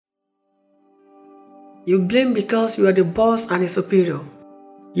You blame because you are the boss and a superior.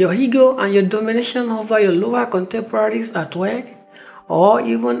 Your ego and your domination over your lower contemporaries at work, or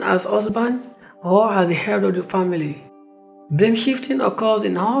even as husband or as the head of the family. Blame shifting occurs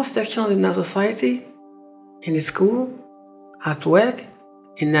in all sections in our society, in the school, at work,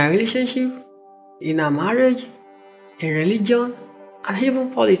 in our relationship, in our marriage, in religion, and even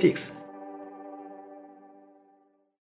politics.